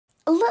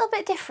a little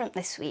bit different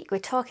this week. We're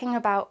talking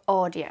about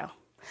audio.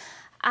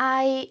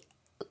 I'm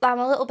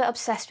a little bit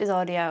obsessed with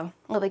audio,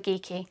 a little bit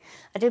geeky.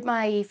 I did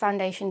my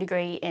foundation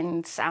degree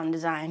in sound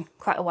design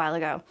quite a while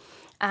ago.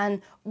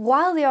 And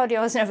while the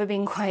audio has never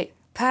been quite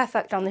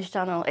perfect on this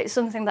channel, it's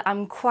something that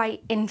I'm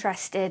quite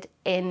interested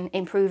in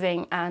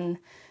improving and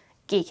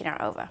geeking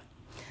out over.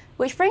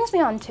 Which brings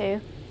me on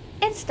to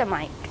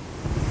Instamic.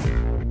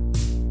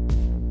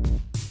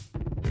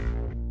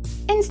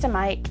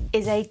 Instamic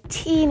is a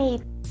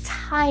teeny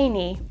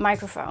tiny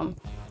microphone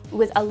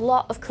with a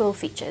lot of cool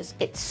features.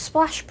 It's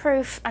splash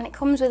proof and it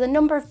comes with a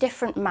number of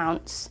different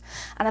mounts,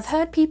 and I've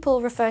heard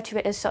people refer to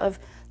it as sort of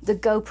the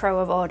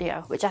GoPro of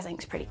audio, which I think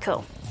is pretty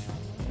cool.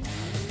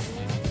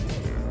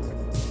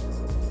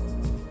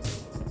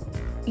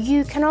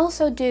 You can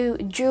also do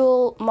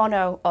dual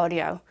mono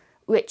audio,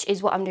 which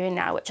is what I'm doing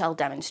now, which I'll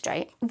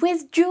demonstrate.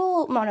 With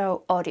dual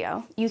mono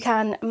audio, you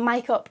can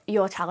mic up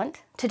your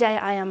talent. Today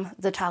I am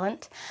the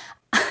talent,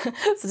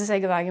 for the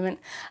sake of argument.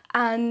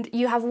 And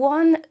you have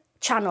one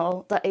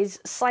channel that is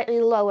slightly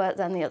lower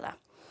than the other.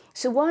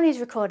 So one is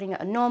recording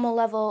at a normal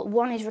level,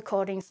 one is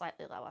recording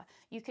slightly lower.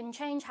 You can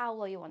change how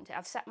low you want it.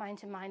 I've set mine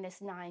to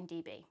 -9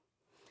 dB.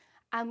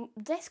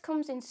 This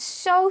comes in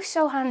so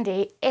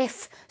handy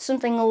if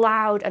something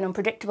loud and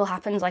unpredictable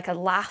happens, like a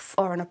laugh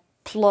or an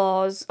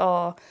applause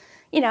or,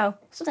 you know,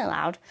 something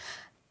loud,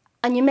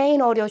 and your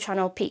main audio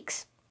channel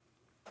peaks.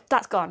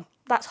 That's gone.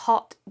 That's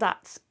hot.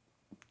 That's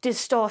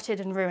distorted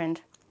and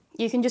ruined.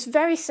 You can just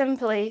very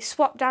simply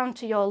swap down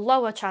to your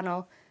lower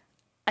channel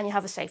and you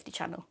have a safety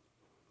channel.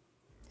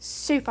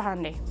 Super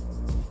handy.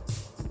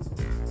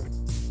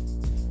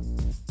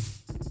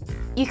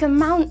 You can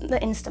mount the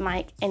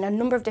Instamic in a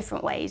number of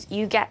different ways.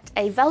 You get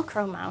a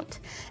Velcro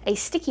mount, a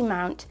sticky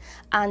mount,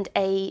 and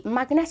a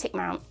magnetic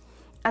mount,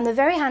 and they're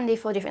very handy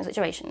for different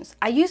situations.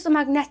 I use the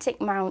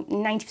magnetic mount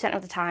 90%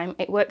 of the time.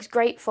 It works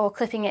great for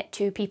clipping it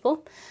to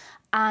people,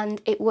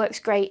 and it works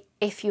great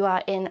if you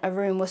are in a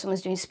room where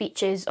someone's doing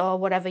speeches or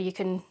whatever. You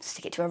can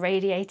stick it to a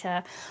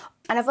radiator.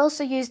 And I've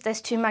also used this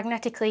to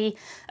magnetically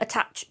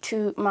attach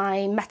to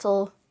my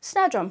metal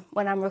snare drum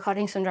when I'm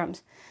recording some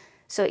drums.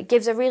 So it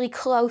gives a really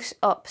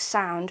close-up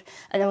sound,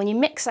 and then when you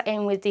mix that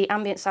in with the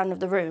ambient sound of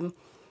the room,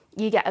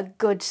 you get a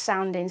good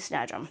sounding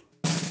snare drum.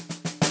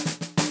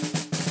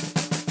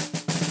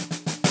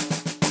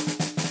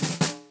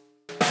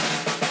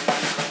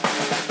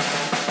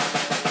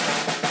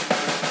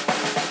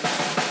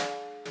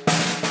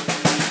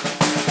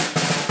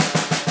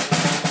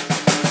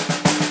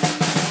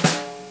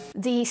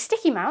 The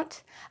sticky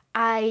mount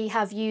I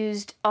have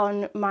used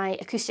on my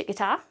acoustic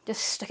guitar,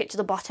 just stuck it to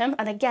the bottom,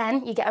 and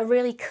again you get a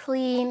really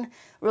clean,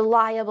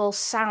 reliable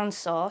sound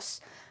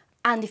source,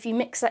 and if you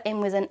mix that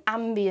in with an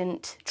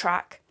ambient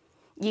track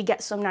you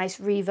get some nice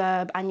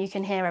reverb and you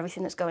can hear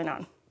everything that's going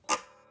on.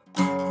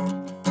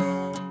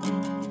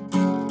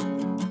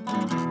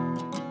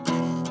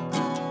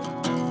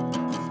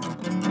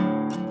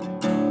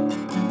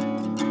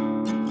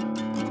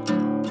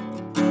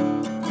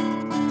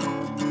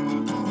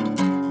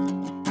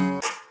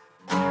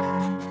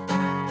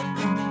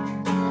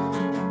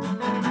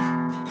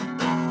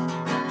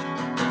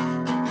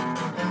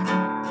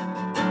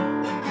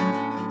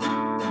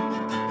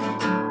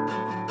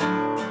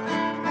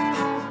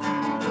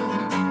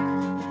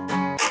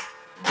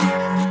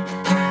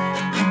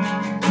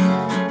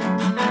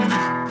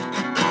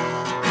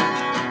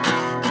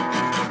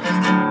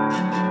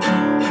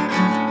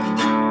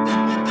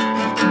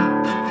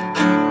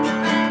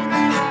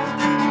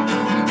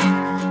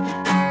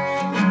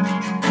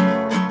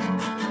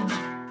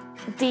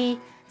 The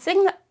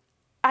thing that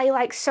I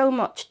like so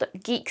much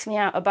that geeks me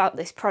out about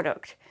this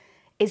product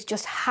is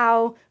just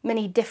how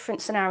many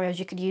different scenarios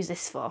you could use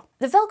this for.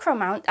 The Velcro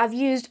mount I've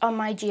used on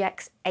my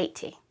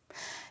GX80.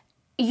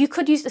 You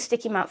could use the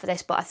sticky mount for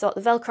this, but I thought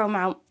the Velcro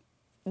mount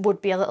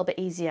would be a little bit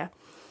easier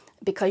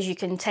because you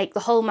can take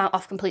the whole mount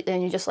off completely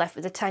and you're just left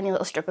with a tiny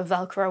little strip of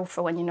Velcro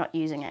for when you're not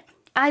using it.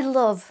 I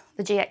love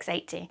the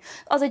GX80,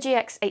 or the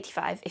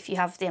GX85 if you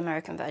have the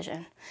American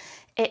version.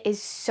 It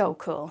is so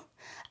cool.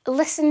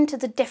 Listen to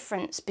the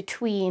difference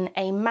between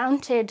a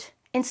mounted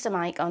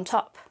Instamic on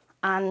top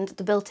and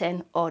the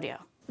built-in audio.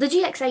 The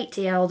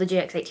GX80 or the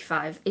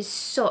GX85 is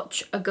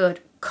such a good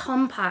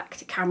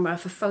compact camera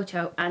for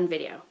photo and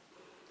video.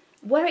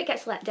 Where it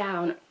gets let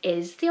down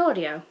is the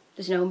audio.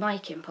 There's no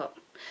mic input.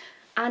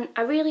 And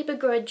I really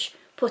begrudge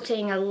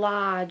putting a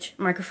large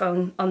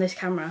microphone on this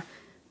camera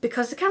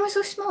because the camera's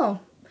so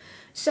small.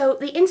 So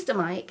the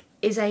Instamic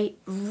is a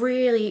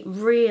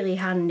really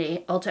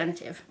handy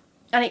alternative.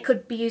 And it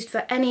could be used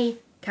for any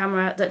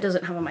camera that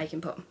doesn't have a mic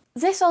input.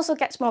 This also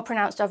gets more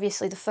pronounced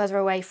obviously the further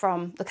away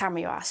from the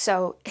camera you are.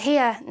 So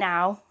here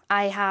now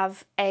I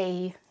have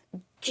a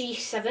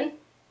G7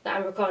 that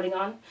I'm recording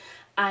on.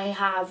 I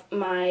have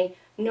my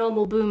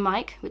normal boom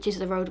mic, which is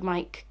the Rode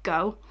Mic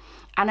Go,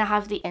 and I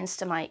have the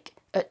Instamic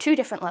at 2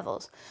 different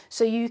levels.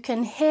 So you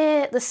can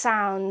hear the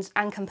sounds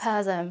and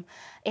compare them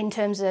in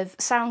terms of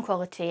sound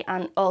quality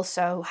and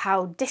also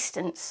how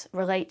distance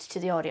relates to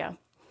the audio.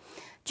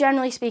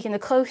 Generally speaking, the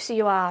closer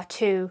you are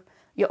to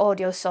your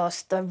audio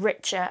source, the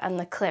richer and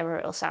the clearer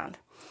it'll sound.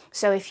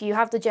 So if you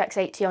have the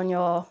GX80 on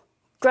your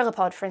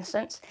GorillaPod, for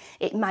instance,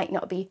 it might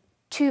not be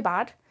too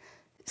bad.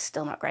 It's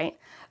still not great.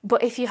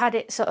 But if you had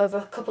it sort of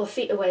a couple of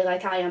feet away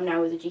like I am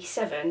now with the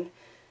G7,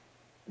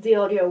 the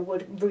audio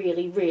would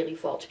really, really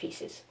fall to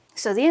pieces.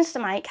 So the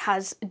Instamic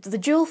has the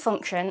dual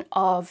function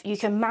of you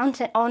can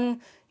mount it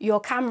on your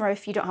camera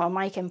if you don't have a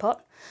mic input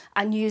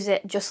and use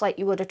it just like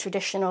you would a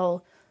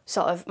traditional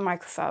sort of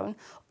microphone,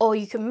 or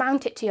you can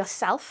mount it to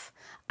yourself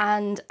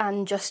and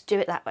just do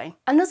it that way.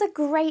 Another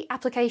great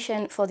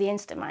application for the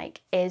Instamic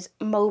is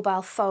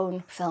mobile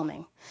phone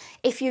filming.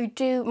 If you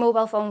do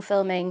mobile phone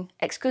filming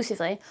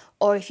exclusively,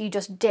 or if you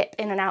just dip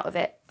in and out of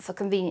it for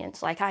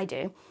convenience like I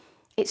do,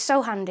 it's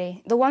so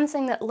handy. The one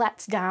thing that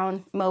lets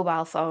down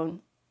mobile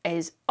phone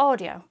is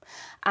audio,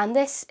 and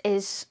this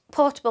is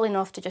portable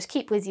enough to just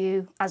keep with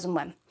you as and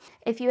when.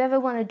 If you ever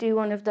want to do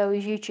one of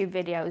those YouTube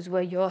videos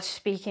where you're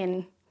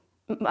speaking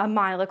a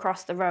mile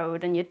across the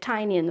road and you're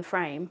tiny in the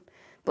frame,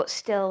 but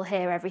still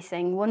hear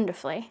everything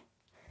wonderfully,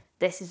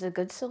 this is a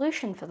good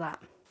solution for that.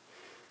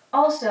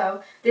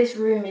 Also, this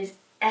room is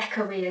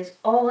echoey as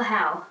all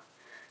hell,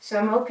 so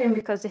I'm hoping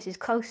because this is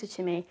closer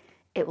to me,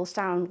 it will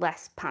sound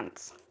less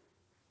pants.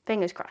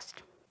 Fingers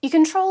crossed. You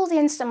control the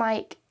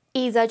Instamic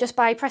either just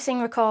by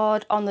pressing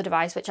record on the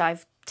device, which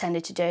I've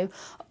tended to do,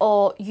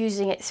 or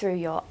using it through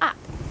your app.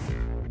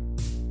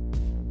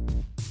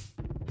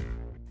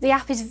 The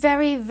app is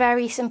very,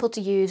 very simple to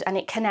use and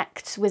it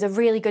connects with a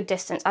really good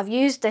distance. I've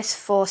used this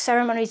for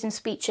ceremonies and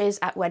speeches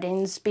at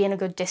weddings, being a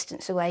good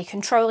distance away,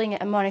 controlling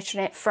it and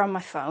monitoring it from my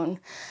phone,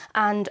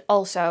 and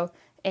also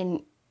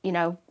in, you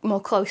know,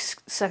 more close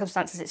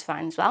circumstances it's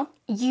fine as well.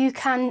 You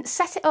can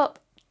set it up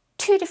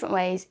two different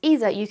ways.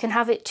 Either you can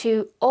have it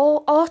to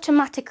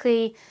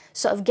automatically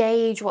sort of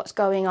gauge what's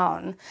going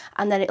on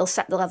and then it'll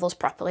set the levels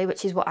properly,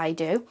 which is what I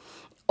do.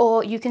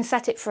 Or you can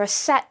set it for a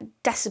set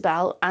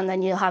decibel and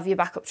then you'll have your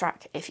backup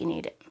track if you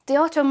need it. The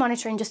auto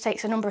monitoring just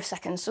takes a number of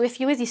seconds, so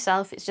if you're with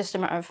yourself, it's just a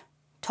matter of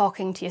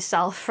talking to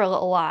yourself for a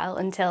little while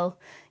until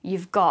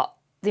you've got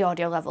the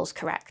audio levels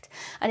correct.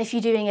 And if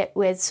you're doing it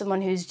with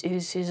someone who's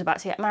about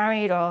to get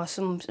married or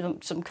some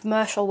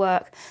commercial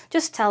work,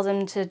 just tell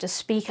them to just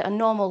speak at a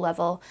normal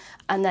level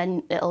and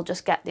then it'll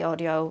just get the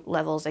audio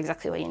levels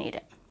exactly where you need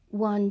it.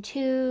 1,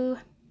 2,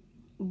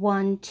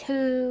 1,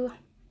 2,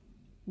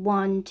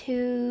 1,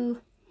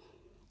 2.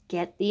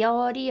 Get the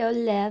audio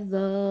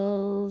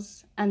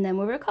levels, and then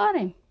we're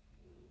recording.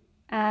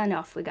 And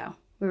off we go,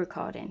 we're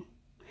recording.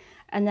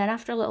 And then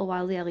after a little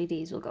while, the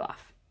LEDs will go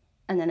off,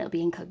 and then it'll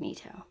be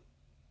incognito.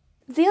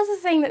 The other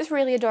thing that's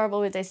really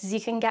adorable with this is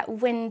you can get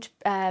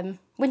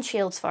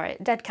windshields for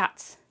it, dead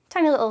cats,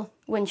 tiny little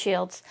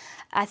windshields.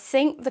 I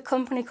think the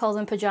company called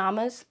them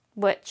pajamas,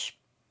 which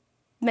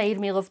made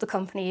me love the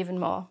company even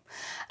more.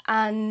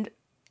 And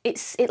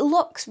it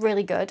looks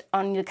really good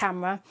on your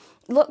camera.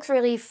 It looks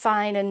really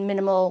fine and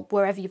minimal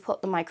wherever you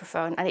put the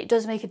microphone, and it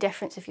does make a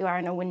difference if you are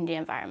in a windy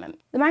environment.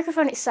 The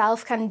microphone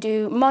itself can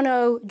do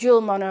mono,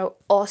 dual mono,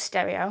 or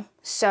stereo.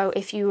 So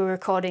if you were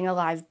recording a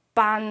live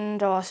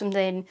band or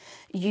something,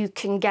 you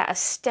can get a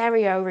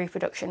stereo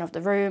reproduction of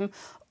the room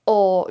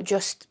or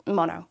just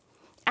mono.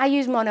 I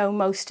use mono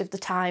most of the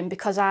time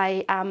because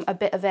I am a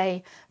bit of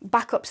a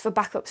backups for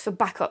backups for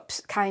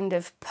backups kind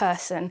of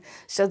person.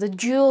 So the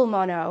dual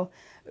mono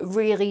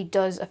really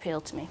does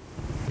appeal to me.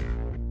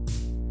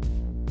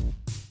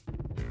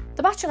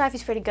 The battery life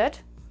is pretty good,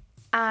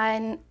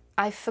 and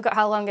I forgot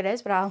how long it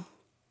is, but I'll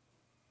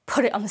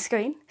put it on the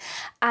screen.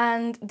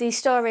 And the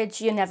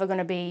storage, you're never going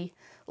to be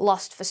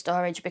lost for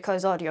storage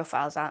because audio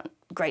files aren't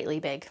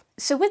greatly big.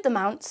 So with the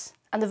mounts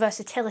and the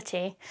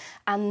versatility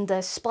and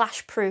the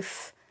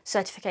splashproof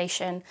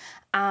certification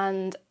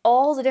and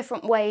all the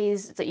different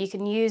ways that you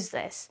can use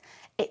this,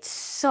 it's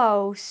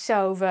so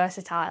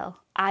versatile.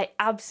 I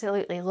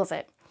absolutely love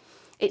it.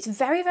 It's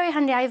very, very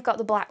handy. I've got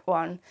the black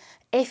one.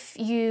 If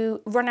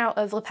you run out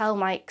of lapel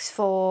mics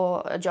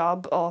for a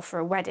job or for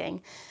a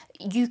wedding,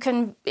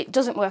 it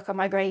doesn't work on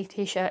my grey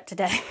t-shirt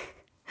today,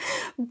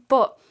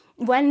 but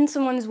when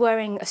someone's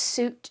wearing a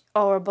suit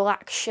or a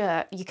black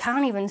shirt, you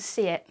can't even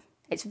see it.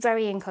 It's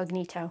very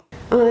incognito.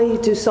 I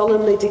do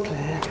solemnly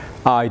declare.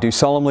 I do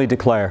solemnly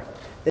declare.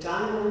 That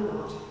I know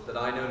not. That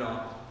I know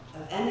not.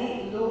 Of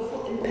any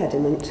lawful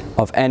impediment.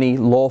 Of any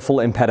lawful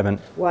impediment.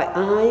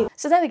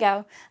 So there we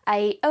go,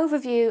 an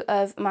overview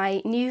of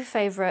my new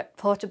favourite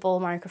portable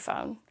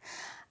microphone.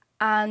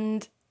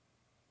 And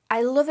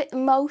I love it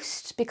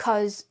most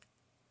because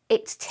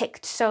it's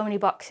ticked so many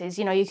boxes.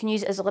 You know, you can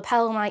use it as a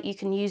lapel mic, you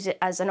can use it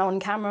as an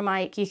on-camera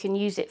mic, you can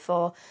use it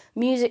for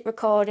music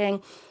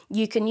recording,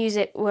 you can use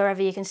it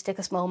wherever you can stick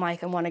a small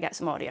mic and want to get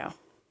some audio.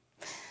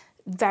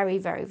 Very,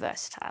 very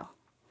versatile.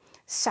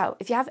 So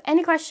if you have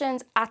any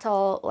questions at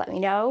all, let me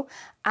know,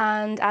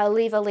 and I'll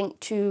leave a link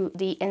to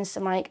the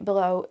Instamic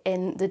below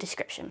in the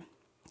description.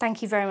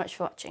 Thank you very much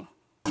for watching.